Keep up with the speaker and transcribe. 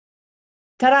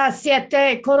Tara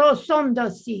siete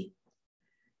corosondosi.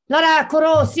 Lara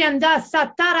corosianda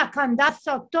satara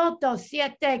candaso toto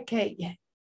siete keye.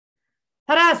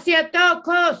 Tara siete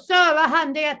koso la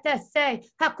handiate se.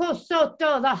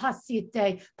 Hakosoto la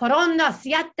hasite. Poronna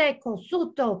siete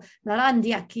kosuto la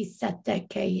randia kisete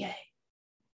keye.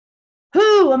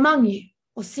 Who among you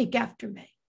will seek after me?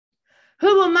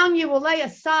 Who among you will lay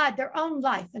aside their own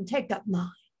life and take up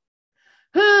mine?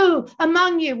 Who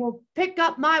among you will pick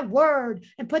up my word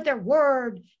and put their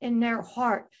word in their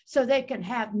heart so they can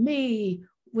have me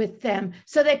with them,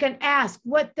 so they can ask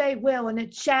what they will and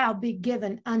it shall be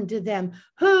given unto them?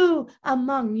 Who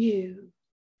among you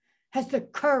has the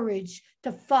courage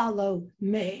to follow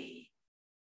me?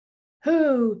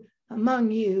 Who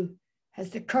among you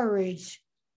has the courage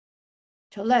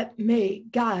to let me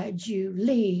guide you,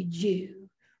 lead you,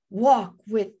 walk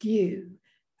with you,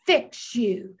 fix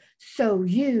you so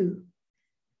you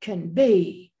can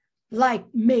be like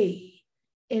me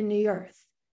in the earth,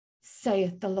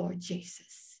 saith the Lord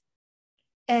Jesus.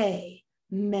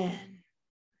 Amen.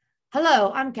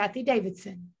 Hello, I'm Kathy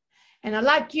Davidson, and I'd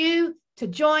like you to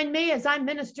join me as I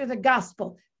minister the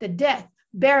gospel, the death,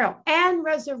 burial, and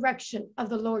resurrection of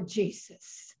the Lord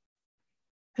Jesus,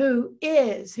 who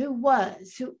is, who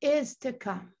was, who is to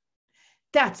come.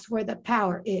 That's where the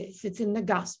power is. It's in the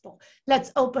gospel.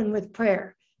 Let's open with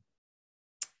prayer.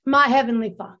 My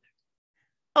Heavenly Father,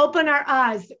 open our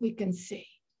eyes that we can see.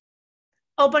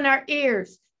 Open our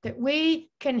ears that we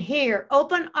can hear.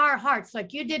 Open our hearts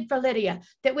like you did for Lydia,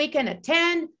 that we can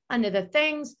attend unto the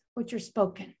things which are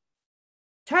spoken.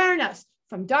 Turn us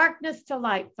from darkness to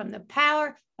light, from the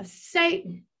power of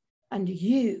Satan unto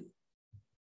you.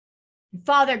 And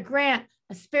Father, grant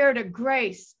a spirit of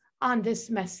grace on this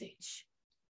message.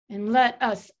 And let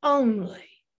us only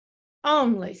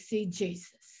see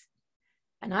Jesus.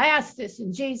 And I ask this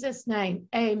in Jesus' name,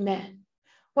 amen.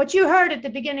 What you heard at the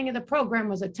beginning of the program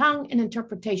was a tongue and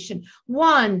interpretation,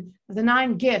 one of the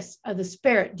 9 gifts of the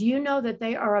Spirit. Do you know that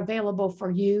they are available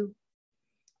for you?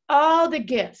 All the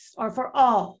gifts are for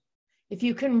all. If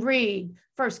you can read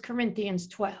 1 Corinthians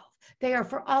 12, they are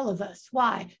for all of us.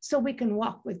 Why? So we can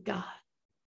walk with God.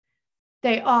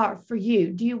 They are for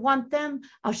you. Do you want them?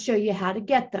 I'll show you how to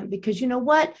get them, because you know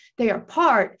what? They are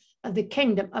part of the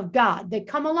kingdom of God. They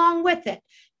come along with it.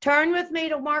 Turn with me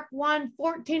to Mark 1,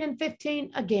 14 and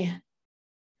 15 again.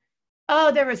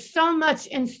 Oh, there is so much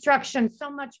instruction,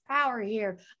 so much power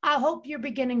here. I hope you're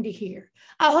beginning to hear.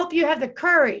 I hope you have the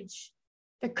courage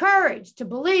to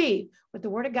believe what the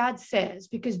Word of God says,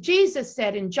 because Jesus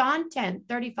said in John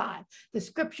 10:35, the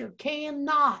scripture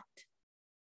cannot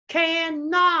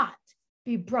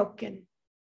be broken.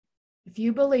 If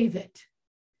you believe it,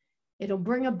 it'll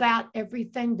bring about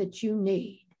everything that you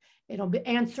need. It'll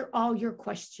answer all your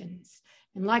questions.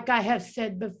 And like I have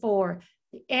said before,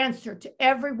 the answer to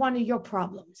every one of your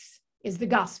problems is the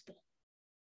gospel.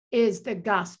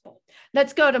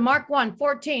 Let's go to Mark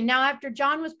 1:14. Now, after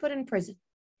John was put in prison,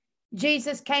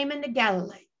 Jesus came into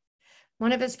Galilee.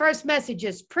 One of his first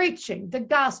messages, preaching the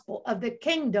gospel of the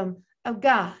kingdom of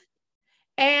God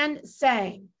and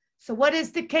saying, so what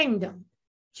is the kingdom?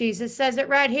 Jesus says it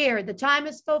right here. The time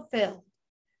is fulfilled.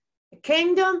 The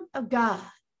kingdom of God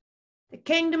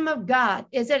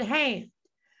is at hand.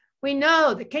 We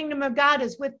know the kingdom of God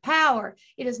is with power.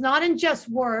 It is not in just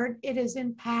word, it is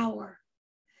in power.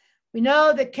 We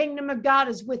know the kingdom of God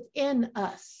is within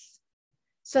us.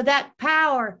 So that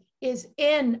power is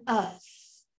in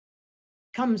us,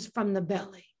 comes from the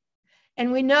belly.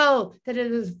 And we know that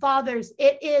it is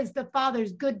the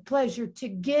Father's good pleasure to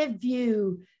give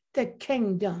you the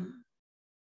kingdom.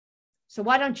 So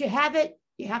why don't you have it?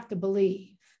 You have to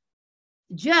believe.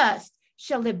 The just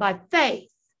shall live by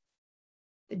faith.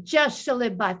 The just shall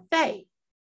live by faith.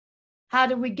 How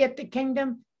do we get the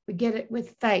kingdom? We get it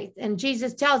with faith. And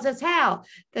Jesus tells us how.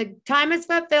 The time is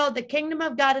fulfilled. The kingdom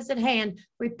of God is at hand.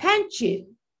 Repent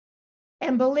you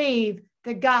and believe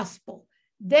the gospel.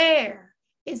 There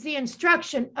is the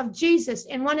instruction of Jesus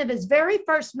in one of his very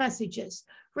first messages.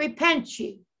 Repent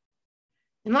you.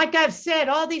 And like I've said,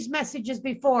 all these messages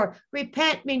before,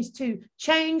 repent means to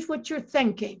change what you're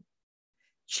thinking.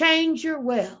 Change your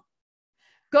will.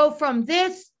 Go from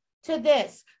this to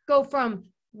this. Go from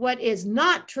what is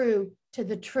not true to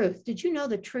the truth. Did you know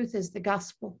the truth is the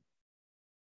gospel?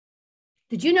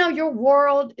 Did you know your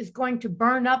world is going to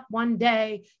burn up one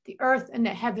day, the earth and the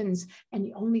heavens, and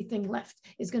the only thing left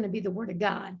is going to be the Word of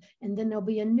God. And then there'll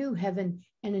be a new heaven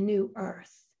and a new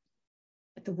earth.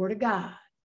 But the Word of God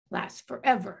lasts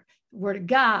forever. The Word of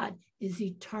God is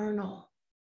eternal.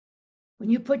 When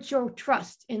you put your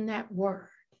trust in that Word,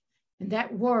 and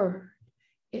that Word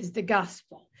is the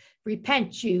gospel.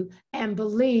 repent you and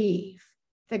believe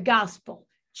the gospel.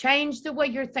 Change the way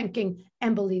you're thinking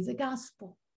and believe the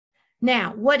gospel.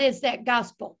 Now, what is that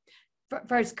gospel?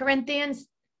 1 Corinthians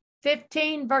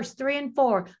 15, verse 3 and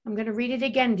 4. I'm going to read it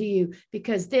again to you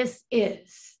because this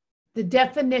is the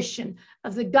definition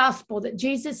of the gospel that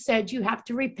Jesus said you have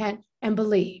to repent and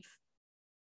believe.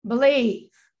 Believe,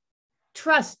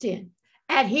 trust in,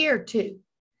 adhere to,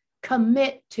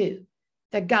 commit to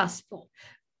the gospel.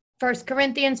 1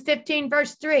 Corinthians 15,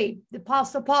 verse 3, the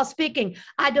Apostle Paul speaking,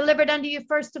 I delivered unto you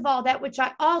first of all that which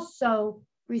I also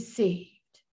received.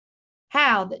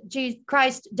 How? That Jesus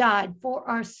Christ died for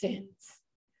our sins,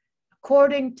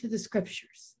 according to the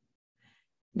scriptures.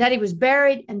 That he was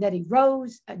buried and that he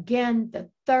rose again the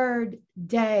third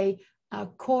day,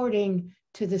 according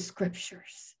to the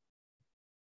scriptures.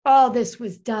 All this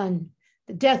was done.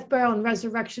 The death, burial, and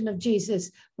resurrection of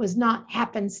Jesus was not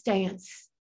happenstance.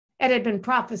 It had been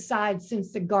prophesied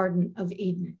since the Garden of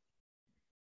Eden.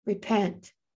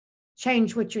 Repent,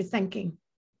 change what you're thinking,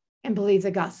 and believe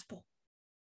the gospel.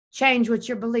 Change what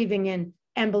you're believing in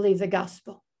and believe the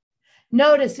gospel.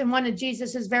 Notice in one of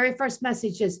Jesus's very first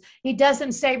messages, he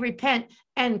doesn't say repent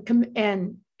and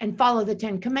follow the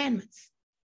 10 commandments.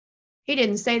 He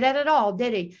didn't say that at all,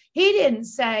 did he? He didn't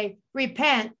say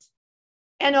repent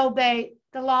and obey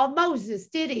the law of Moses,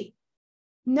 did he?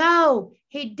 No,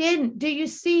 he didn't. Do you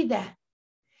see that?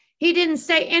 He didn't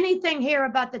say anything here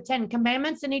about the 10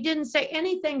 commandments, and he didn't say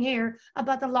anything here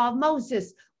about the law of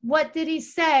Moses. What did he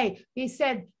say? He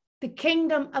said, the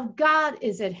kingdom of God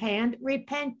is at hand.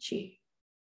 Repent ye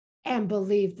and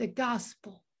believe the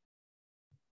gospel.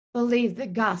 Believe the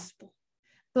gospel.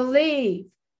 Believe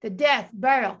the death,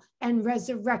 burial, and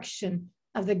resurrection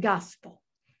of the gospel.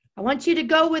 I want you to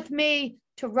go with me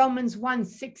to Romans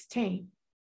 1:16.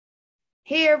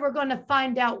 Here we're going to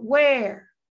find out where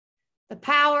the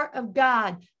power of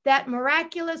God, that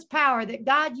miraculous power that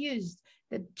God used,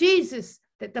 that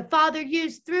the Father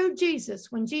used through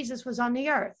Jesus when Jesus was on the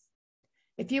earth.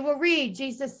 If you will read,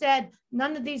 Jesus said,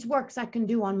 none of these works I can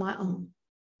do on my own.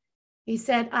 He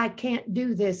said, I can't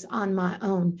do this on my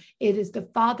own. It is the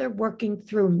Father working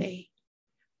through me.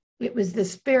 It was the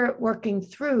Spirit working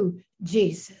through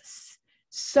Jesus.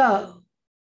 So,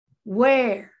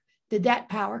 where did that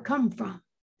power come from?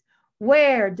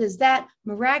 Where does that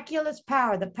miraculous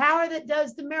power, the power that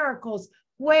does the miracles,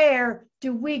 where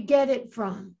do we get it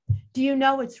from? Do you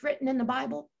know it's written in the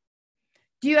Bible?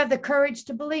 Do you have the courage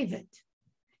to believe it?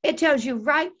 It tells you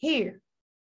right here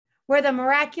where the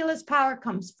miraculous power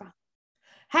comes from.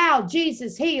 How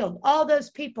Jesus healed all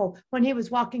those people when he was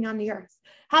walking on the earth.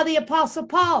 How the Apostle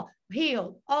Paul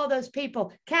healed all those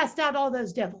people, cast out all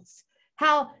those devils.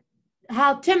 How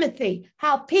Timothy,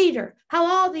 how Peter, how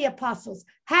all the apostles,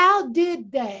 how did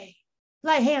they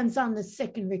lay hands on the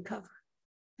sick and recover?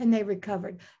 And they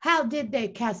recovered. How did they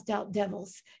cast out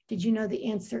devils? Did you know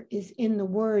the answer is in the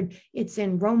word? It's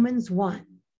in Romans 1.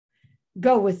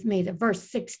 Go with me to verse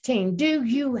 16. Do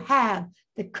you have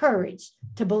the courage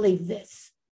to believe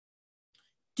this?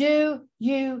 Do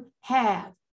you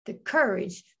have the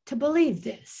courage to believe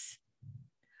this?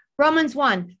 Romans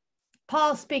 1,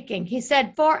 Paul speaking, he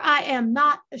said, for I am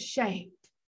not ashamed.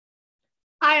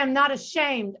 I am not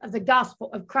ashamed of the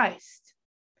gospel of Christ.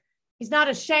 He's not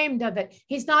ashamed of it.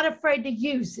 He's not afraid to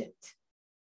use it.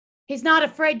 He's not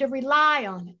afraid to rely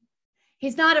on it.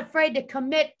 He's not afraid to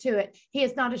commit to it. He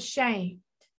is not ashamed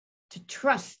to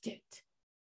trust it.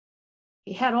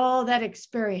 He had all that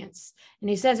experience. And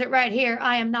he says it right here,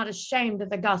 I am not ashamed of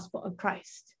the gospel of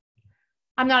Christ.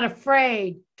 I'm not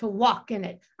afraid to walk in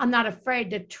it. I'm not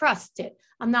afraid to trust it.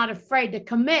 I'm not afraid to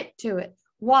commit to it.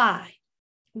 Why?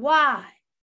 Why?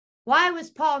 Why was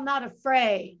Paul not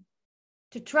afraid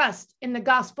to trust in the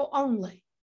gospel only?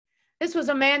 This was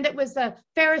a man that was the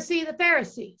Pharisee of the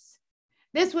Pharisees.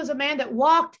 This was a man that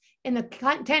walked in the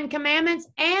 10 commandments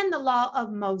and the law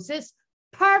of Moses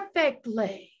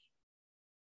perfectly.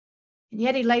 And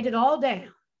yet he laid it all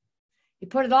down. He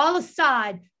put it all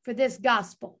aside for this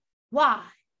gospel. Why?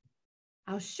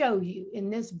 I'll show you in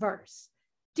this verse.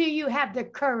 Do you have the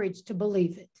courage to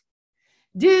believe it?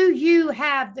 Do you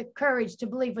have the courage to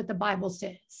believe what the Bible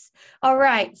says? All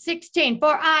right, 16.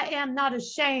 For I am not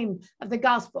ashamed of the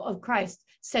gospel of Christ,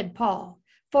 said Paul,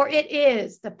 for it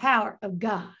is the power of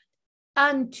God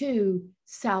unto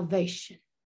salvation.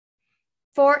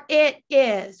 For it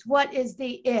is. What is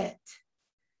the it?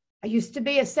 I used to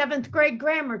be a 7th grade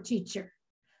grammar teacher.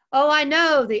 Oh, I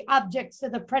know the objects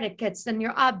of the predicates and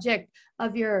your object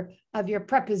of your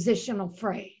prepositional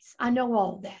phrase. I know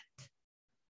all that.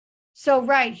 So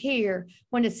right here,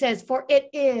 when it says, for it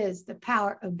is the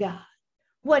power of God,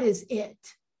 what is it?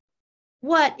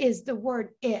 What is the word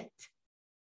it?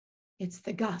 It's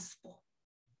the gospel.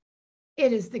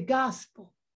 It is the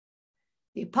gospel.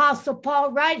 The Apostle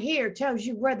Paul right here tells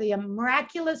you where the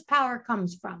miraculous power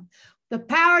comes from. The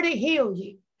power to heal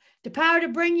you, the power to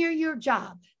bring you your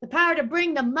job, the power to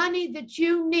bring the money that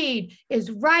you need is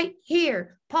right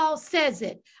here. Paul says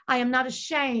it. I am not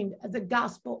ashamed of the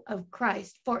gospel of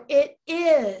Christ, for it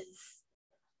is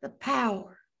the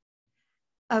power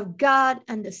of God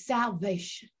unto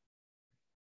salvation.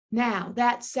 Now,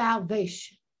 that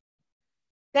salvation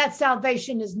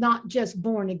is not just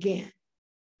born again.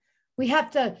 We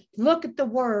have to look at the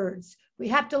words. We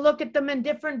have to look at them in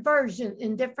different versions,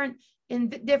 in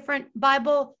different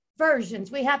Bible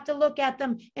versions. We have to look at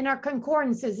them in our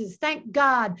concordances. Thank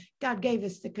God, God gave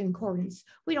us the concordance.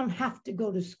 We don't have to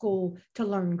go to school to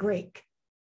learn Greek.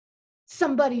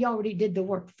 Somebody already did the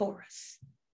work for us.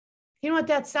 You know what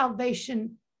that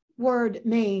salvation word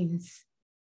means?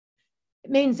 It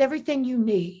means everything you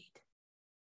need.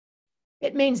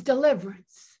 It means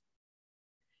deliverance.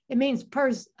 It means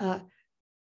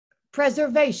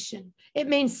preservation. It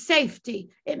means safety.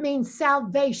 It means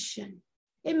salvation.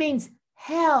 It means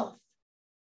health.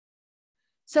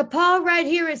 So Paul right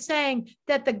here is saying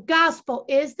that the gospel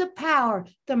is the power,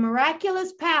 the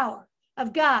miraculous power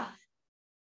of God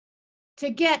to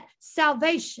get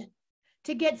salvation,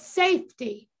 to get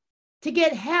safety, to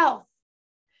get health,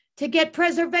 to get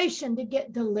preservation, to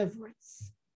get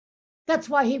deliverance. That's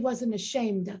why he wasn't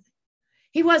ashamed of it.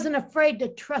 He wasn't afraid to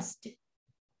trust it.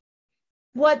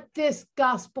 What this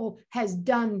gospel has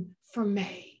done for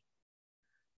me.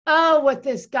 Oh, what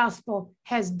this gospel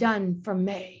has done for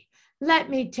me. Let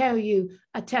me tell you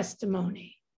a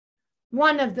testimony.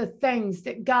 One of the things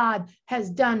that God has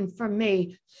done for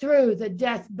me through the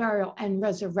death, burial, and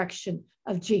resurrection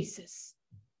of Jesus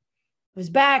was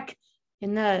back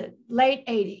in the late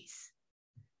 80s.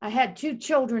 I had 2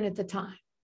 children at the time.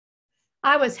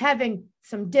 I was having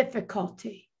some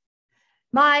difficulty.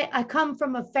 I come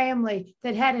from a family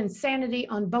that had insanity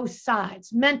on both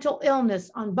sides, mental illness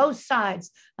on both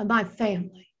sides of my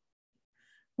family.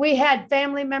 We had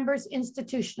family members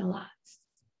institutionalized.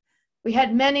 We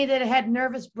had many that had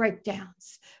nervous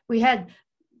breakdowns. We had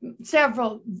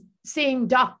several seeing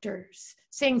doctors,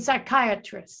 seeing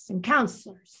psychiatrists and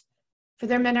counselors for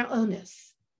their mental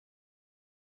illness.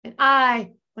 And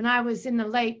when I was in the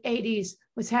late 80s,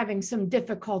 was having some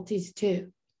difficulties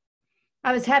too.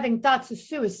 I was having thoughts of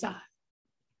suicide.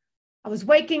 I was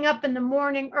waking up in the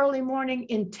morning, early morning,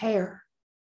 in terror.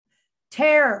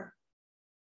 Terror.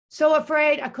 So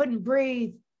afraid I couldn't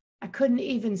breathe. I couldn't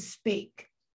even speak.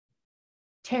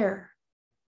 Terror.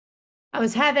 I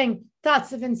was having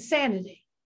thoughts of insanity.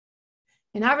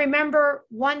 And I remember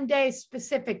one day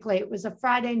specifically, it was a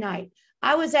Friday night,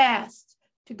 I was asked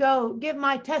to go give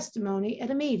my testimony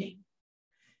at a meeting.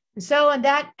 And so on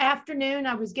that afternoon,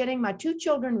 I was getting my 2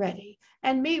 children ready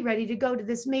and me ready to go to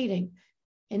this meeting.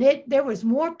 And there was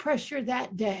more pressure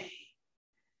that day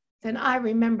than I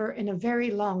remember in a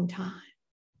very long time.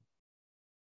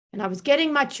 And I was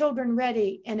getting my children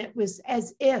ready, and it was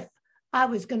as if I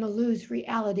was going to lose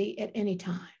reality at any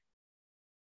time.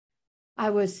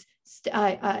 I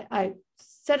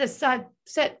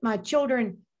set my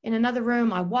children in another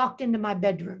room. I walked into my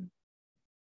bedroom.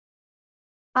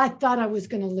 I thought I was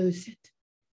going to lose it.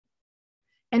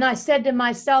 And I said to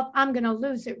myself, I'm going to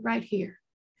lose it right here.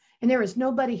 And there is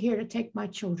nobody here to take my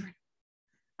children.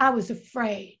 I was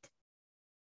afraid.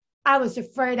 I was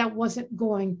afraid I wasn't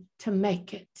going to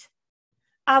make it.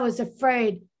 I was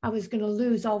afraid I was going to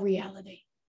lose all reality.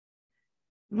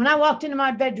 When I walked into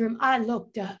my bedroom, I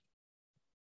looked up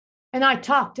and I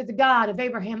talked to the God of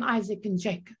Abraham, Isaac, and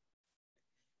Jacob.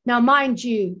 Now, mind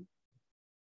you,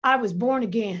 I was born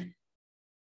again.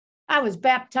 I was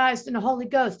baptized in the Holy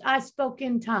Ghost. I spoke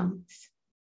in tongues.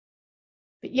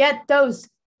 But yet those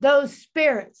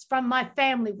spirits from my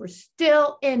family were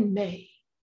still in me.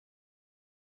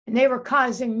 And they were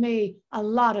causing me a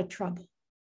lot of trouble.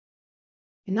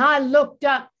 And I looked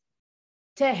up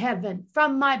to heaven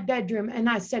from my bedroom and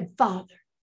I said, Father,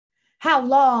 how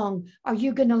long are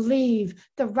you going to leave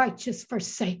the righteous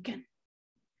forsaken?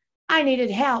 I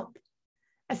needed help.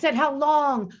 I said, how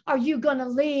long are you going to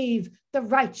leave the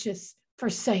righteous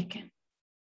forsaken?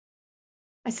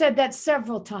 I said that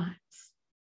several times.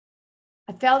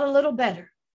 I felt a little better.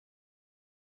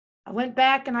 I went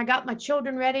back and I got my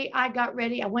children ready. I got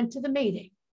ready. I went to the meeting.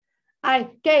 I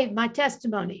gave my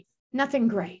testimony. Nothing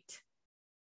great.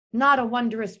 Not a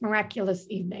wondrous, miraculous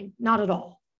evening. Not at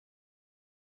all.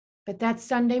 But that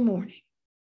Sunday morning,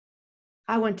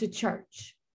 I went to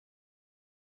church.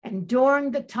 And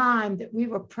during the time that we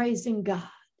were praising God,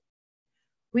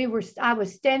 I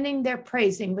was standing there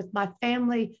praising with my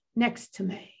family next to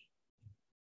me.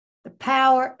 The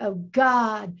power of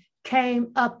God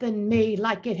came up in me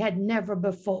like it had never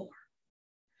before.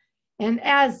 And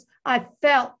as I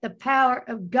felt the power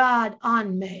of God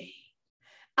on me,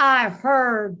 I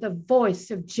heard the voice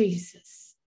of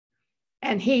Jesus.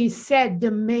 And he said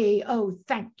to me, oh,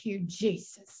 thank you,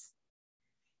 Jesus.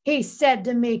 He said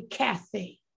to me,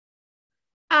 Kathy,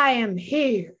 I am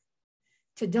here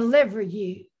to deliver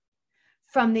you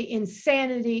from the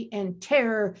insanity and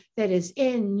terror that is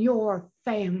in your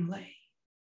family.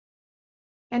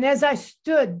 And as I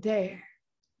stood there,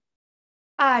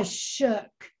 I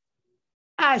shook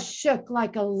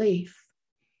like a leaf.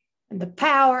 And the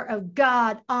power of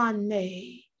God on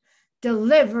me,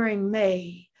 delivering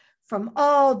me from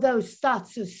all those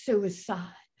thoughts of suicide,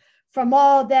 from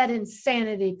all that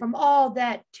insanity, from all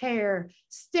that terror,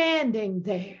 standing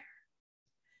there.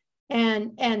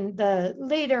 And the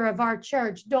leader of our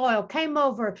church, Doyle, came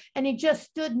over and he just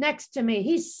stood next to me.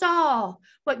 He saw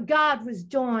what God was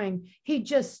doing. He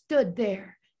just stood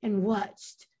there and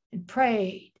watched and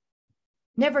prayed.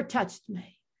 Never touched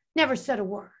me, never said a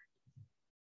word.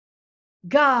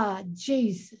 God,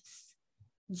 Jesus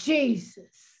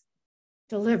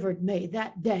delivered me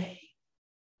that day.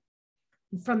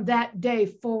 And from that day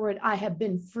forward, I have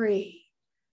been free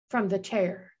from the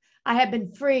terror. I have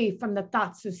been free from the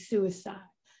thoughts of suicide.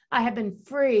 I have been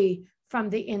free from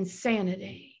the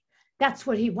insanity. That's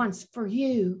what he wants for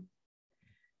you.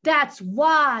 That's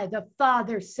why the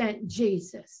Father sent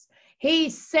Jesus. He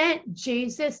sent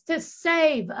Jesus to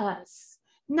save us,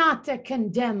 not to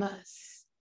condemn us.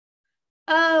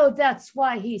 Oh, that's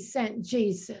why he sent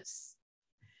Jesus.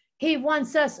 He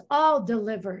wants us all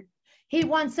delivered. He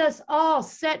wants us all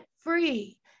set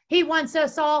free. He wants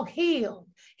us all healed.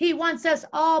 He wants us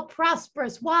all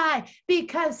prosperous. Why?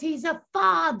 Because he's a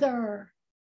father.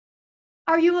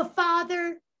 Are you a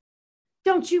father?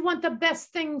 Don't you want the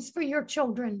best things for your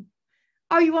children?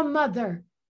 Are you a mother?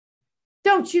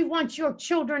 Don't you want your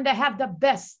children to have the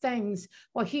best things?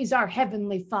 Well, he's our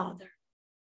heavenly Father.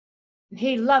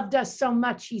 He loved us so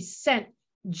much, he sent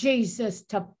Jesus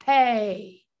to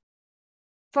pay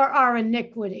for our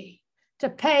iniquity, to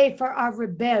pay for our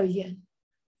rebellion.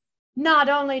 Not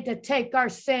only to take our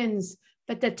sins,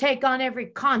 but to take on every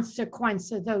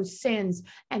consequence of those sins.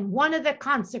 And one of the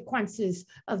consequences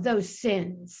of those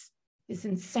sins is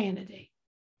insanity.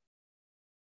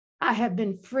 I have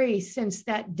been free since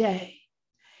that day.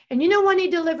 And you know when he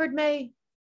delivered me?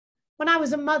 When I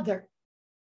was a mother.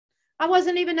 I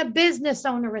wasn't even a business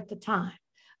owner at the time.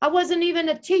 I wasn't even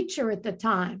a teacher at the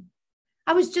time.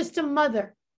 I was just a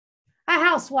mother, a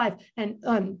housewife. And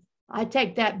I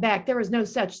take that back. There was no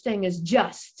such thing as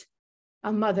just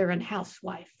a mother and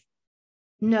housewife.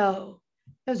 No,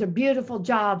 those are beautiful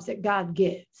jobs that God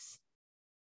gives.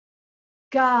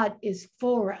 God is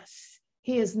for us.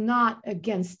 He is not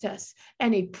against us.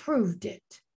 And he proved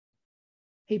it.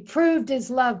 He proved his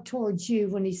love towards you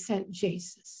when he sent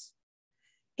Jesus.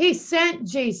 He sent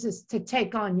Jesus to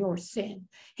take on your sin.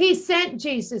 He sent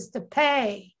Jesus to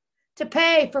pay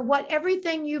for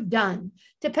everything you've done,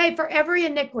 to pay for every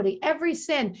iniquity, every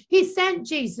sin. He sent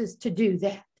Jesus to do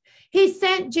that. He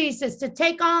sent Jesus to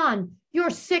take on your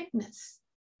sickness.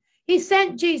 He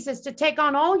sent Jesus to take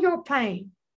on all your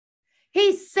pain.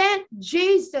 He sent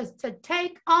Jesus to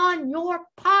take on your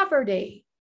poverty.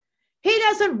 He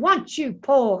doesn't want you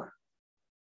poor.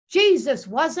 Jesus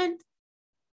wasn't.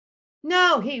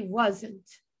 No, he wasn't.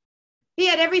 He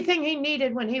had everything he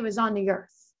needed when he was on the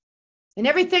earth. And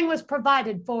everything was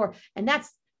provided for. And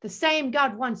that's the same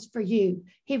God wants for you.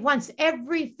 He wants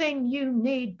everything you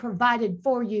need provided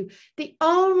for you. The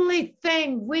only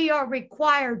thing we are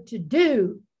required to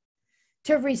do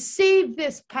to receive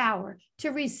this power, to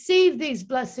receive these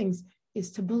blessings,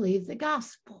 is to believe the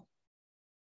gospel,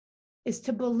 is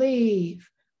to believe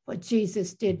what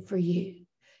Jesus did for you.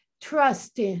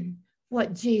 Trust in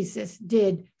what Jesus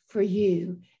did for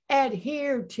you.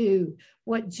 Adhere to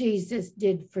what Jesus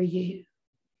did for you.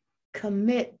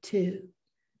 Commit to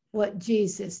what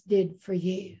Jesus did for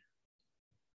you.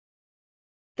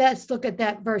 Let's look at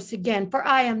that verse again. For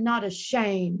I am not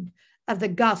ashamed of the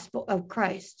gospel of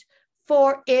Christ,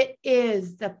 for it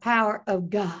is the power of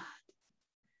God.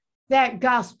 That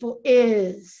gospel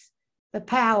is the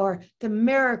power, the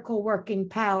miracle working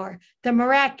power, the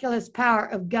miraculous power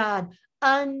of God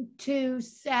unto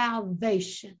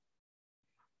salvation,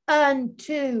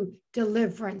 unto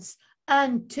deliverance,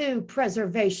 unto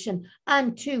preservation,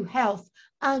 unto health,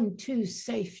 unto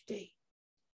safety.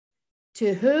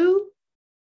 To who?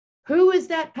 Who is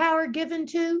that power given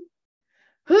to?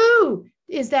 Who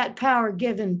is that power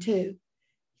given to?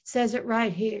 It says it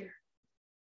right here.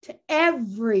 To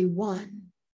everyone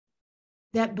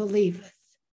that believeth.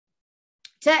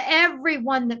 To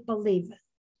everyone that believeth.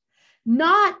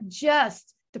 Not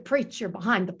just the preacher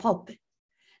behind the pulpit.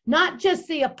 Not just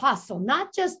the apostle.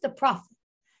 Not just the prophet.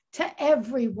 To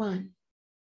everyone.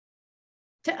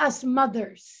 To us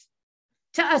mothers.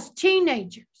 To us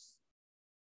teenagers.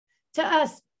 To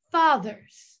us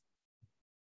fathers.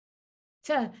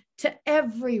 To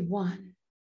everyone.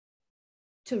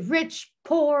 To rich,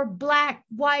 poor, black,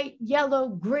 white, yellow,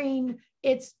 green.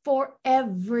 It's for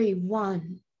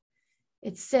everyone.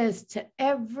 It says to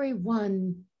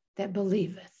everyone that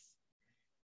believeth.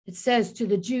 It says to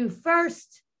the Jew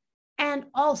first and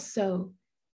also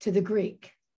to the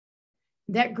Greek.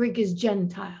 That Greek is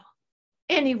Gentile.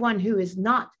 Anyone who is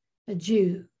not a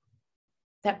Jew.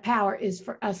 That power is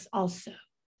for us also.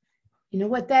 You know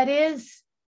what that is?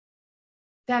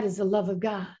 That is the love of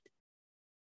God.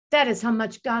 That is how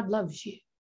much God loves you.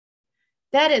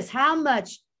 That is how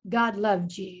much God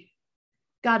loved you.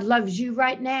 God loves you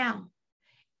right now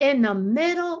in the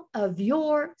middle of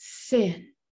your sin.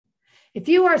 If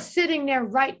you are sitting there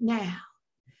right now,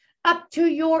 up to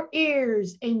your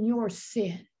ears in your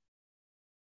sin,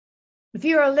 if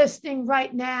you are listening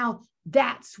right now,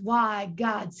 that's why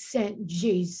God sent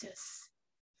Jesus.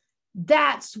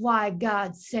 That's why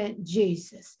God sent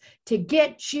Jesus, to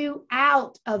get you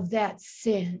out of that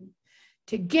sin,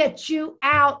 to get you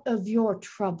out of your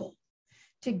trouble,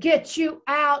 to get you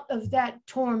out of that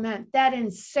torment, that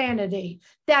insanity,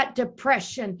 that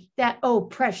depression, that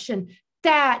oppression.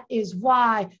 That is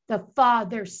why the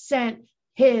Father sent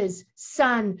his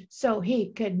Son, so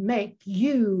he could make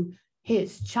you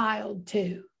his child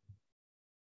too.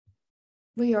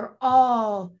 We are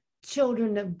all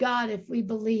children of God if we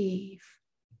believe.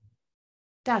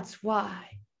 That's why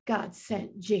God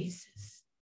sent Jesus.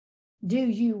 Do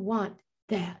you want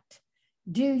that?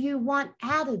 Do you want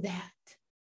out of that?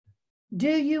 Do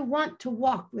you want to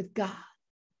walk with God?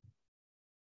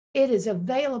 It is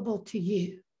available to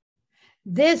you.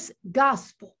 This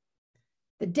gospel,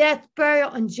 the death,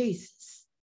 burial, and Jesus,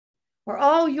 where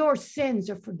all your sins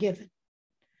are forgiven,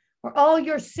 where all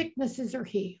your sicknesses are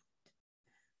healed,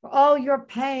 where all your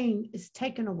pain is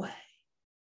taken away,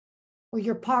 where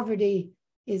your poverty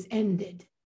is ended,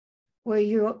 where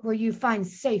you find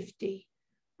safety,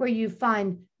 where you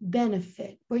find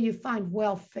benefit, where you find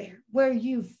welfare, where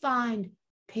you find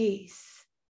peace.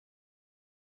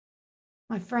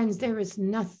 My friends, there is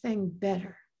nothing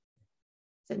better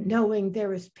than knowing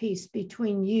there is peace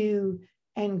between you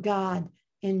and God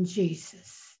in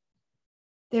Jesus.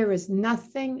 There is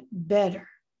nothing better.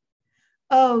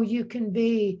 Oh, you can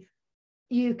be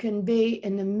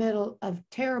in the middle of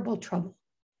terrible trouble.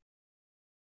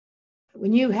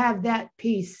 When you have that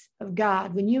peace of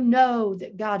God, when you know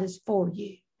that God is for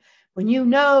you, when you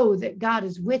know that God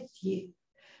is with you,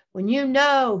 when you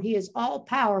know he is all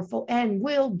powerful and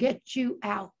will get you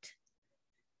out,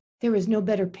 there is no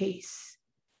better peace.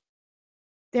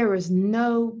 There is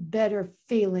no better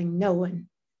feeling knowing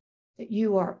that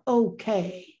you are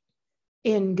okay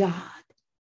in God.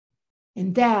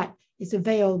 And that is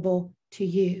available to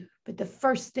you. But the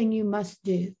first thing you must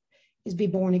do is be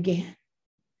born again.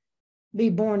 Be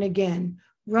born again.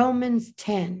 Romans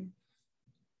 10.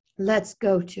 Let's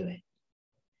go to it.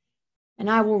 And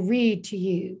I will read to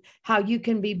you how you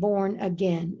can be born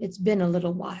again. It's been a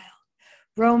little while.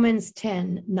 Romans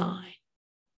 10:9.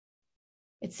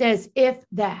 It says, if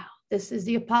thou, this is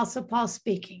the Apostle Paul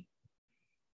speaking,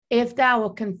 if thou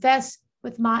wilt confess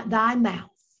with thy mouth,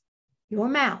 your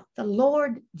mouth, the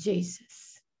Lord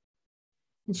Jesus,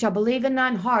 and shall believe in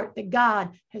thine heart that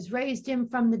God has raised him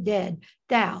from the dead,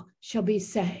 thou shalt be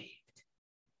saved.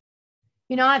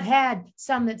 You know, I've had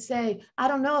some that say, I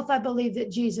don't know if I believe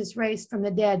that Jesus raised from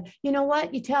the dead. You know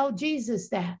what? You tell Jesus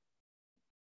that.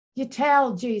 You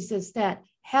tell Jesus that.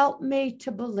 Help me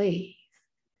to believe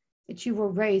that you were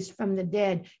raised from the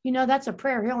dead. You know, that's a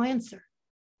prayer he'll answer.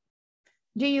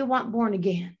 Do you want born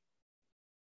again?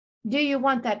 Do you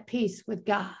want that peace with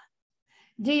God?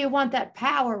 Do you want that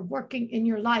power working in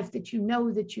your life that you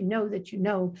know that you know that you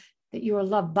know that you are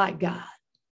loved by God?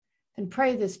 Then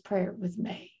pray this prayer with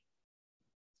me.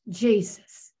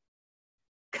 Jesus,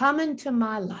 come into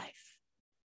my life.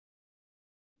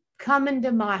 Come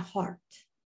into my heart.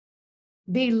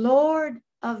 Be Lord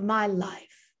of my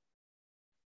life.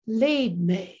 Lead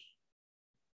me.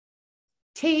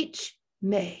 Teach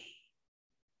me.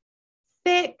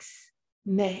 Fix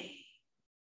me.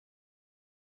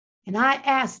 And I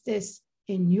ask this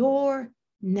in your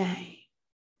name,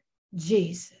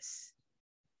 Jesus.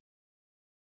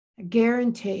 I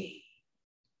guarantee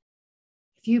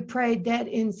If you prayed that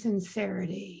in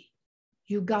sincerity,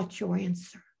 you got your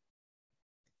answer.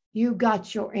 You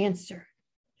got your answer.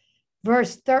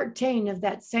 Verse 13 of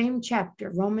that same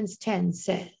chapter, Romans 10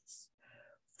 says,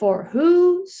 for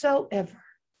whosoever,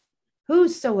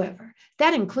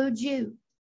 that includes you,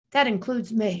 that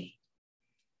includes me,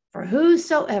 for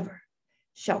whosoever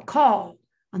shall call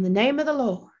on the name of the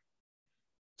Lord,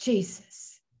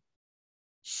 Jesus,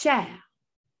 shall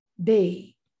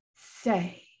be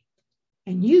saved.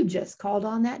 And you just called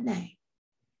on that name.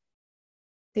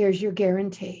 There's your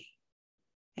guarantee.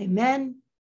 Amen.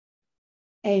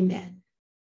 Amen.